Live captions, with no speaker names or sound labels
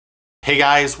Hey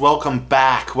guys, welcome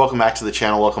back. Welcome back to the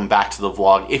channel. Welcome back to the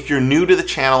vlog. If you're new to the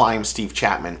channel, I am Steve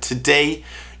Chapman. Today,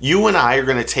 you and I are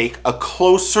going to take a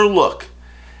closer look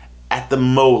at the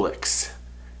Molix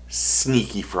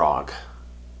Sneaky Frog.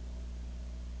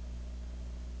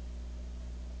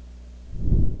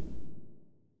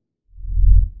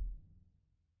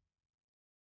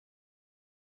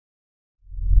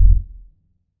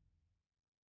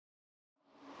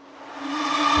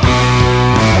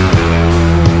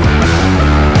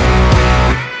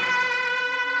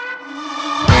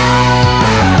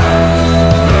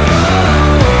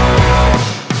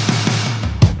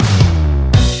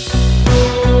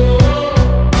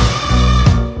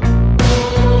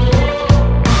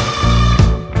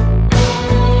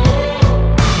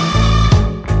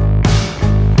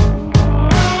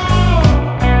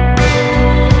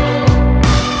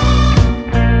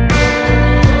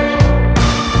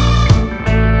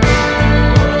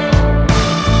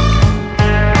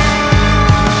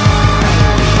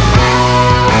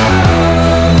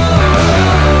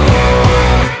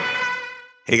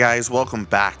 Hey guys, welcome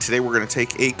back. Today we're going to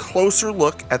take a closer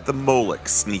look at the Molix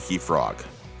Sneaky Frog.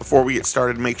 Before we get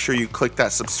started, make sure you click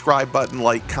that subscribe button,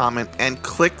 like, comment, and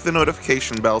click the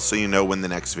notification bell so you know when the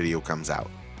next video comes out.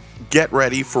 Get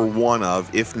ready for one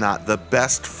of, if not the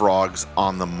best frogs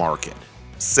on the market.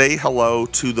 Say hello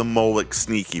to the Molix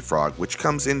Sneaky Frog, which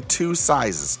comes in two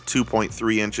sizes,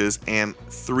 2.3 inches and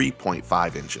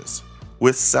 3.5 inches.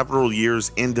 With several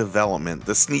years in development,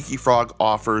 the Sneaky Frog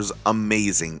offers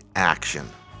amazing action.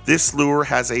 This lure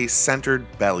has a centered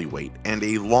belly weight and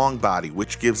a long body,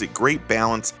 which gives it great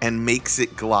balance and makes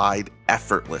it glide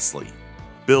effortlessly.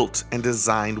 Built and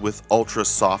designed with ultra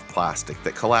soft plastic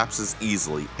that collapses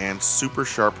easily and super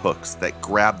sharp hooks that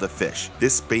grab the fish,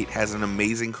 this bait has an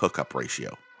amazing hookup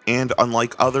ratio. And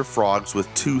unlike other frogs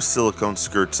with two silicone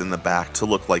skirts in the back to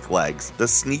look like legs, the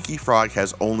Sneaky Frog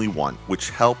has only one, which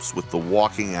helps with the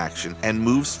walking action and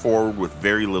moves forward with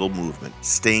very little movement,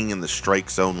 staying in the strike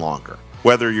zone longer.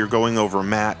 Whether you're going over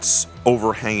mats,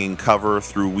 overhanging cover,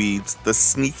 through weeds, the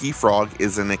Sneaky Frog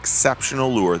is an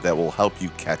exceptional lure that will help you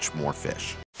catch more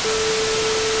fish.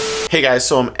 Hey guys,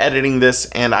 so I'm editing this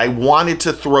and I wanted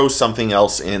to throw something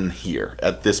else in here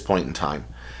at this point in time.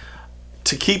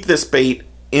 To keep this bait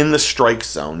in the strike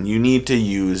zone, you need to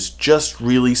use just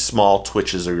really small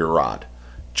twitches of your rod.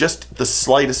 Just the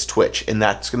slightest twitch, and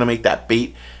that's going to make that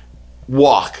bait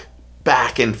walk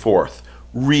back and forth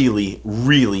really,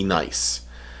 really nice.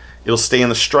 It'll stay in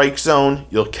the strike zone,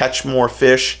 you'll catch more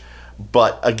fish,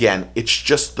 but again, it's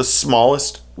just the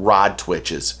smallest rod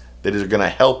twitches that are going to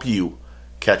help you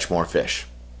catch more fish.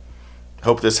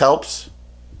 Hope this helps.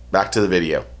 Back to the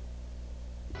video.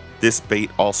 This bait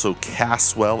also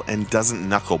casts well and doesn't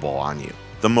knuckleball on you.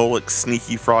 The Molix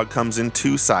Sneaky Frog comes in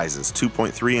two sizes,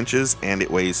 2.3 inches, and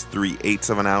it weighs 3/8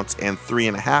 of an ounce, and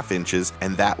 3.5 inches,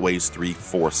 and that weighs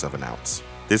 3/4 of an ounce.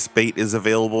 This bait is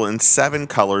available in 7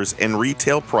 colors, and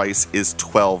retail price is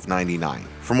 $12.99.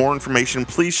 For more information,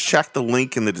 please check the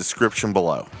link in the description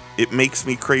below. It makes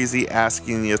me crazy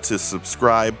asking you to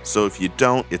subscribe, so if you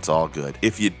don't, it's all good.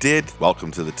 If you did, welcome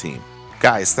to the team.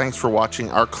 Guys, thanks for watching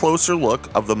our closer look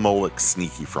of the Molix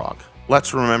Sneaky Frog.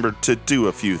 Let's remember to do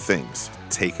a few things.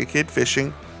 Take a kid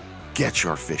fishing, get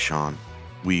your fish on.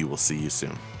 We will see you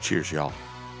soon. Cheers, y'all.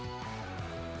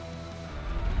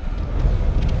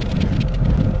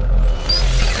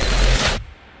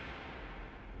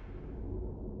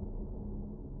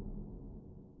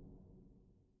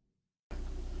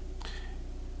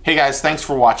 Hey guys, thanks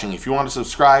for watching. If you want to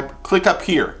subscribe, click up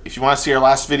here. If you want to see our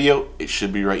last video, it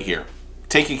should be right here.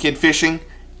 Take a kid fishing,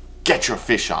 get your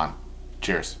fish on.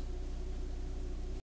 Cheers.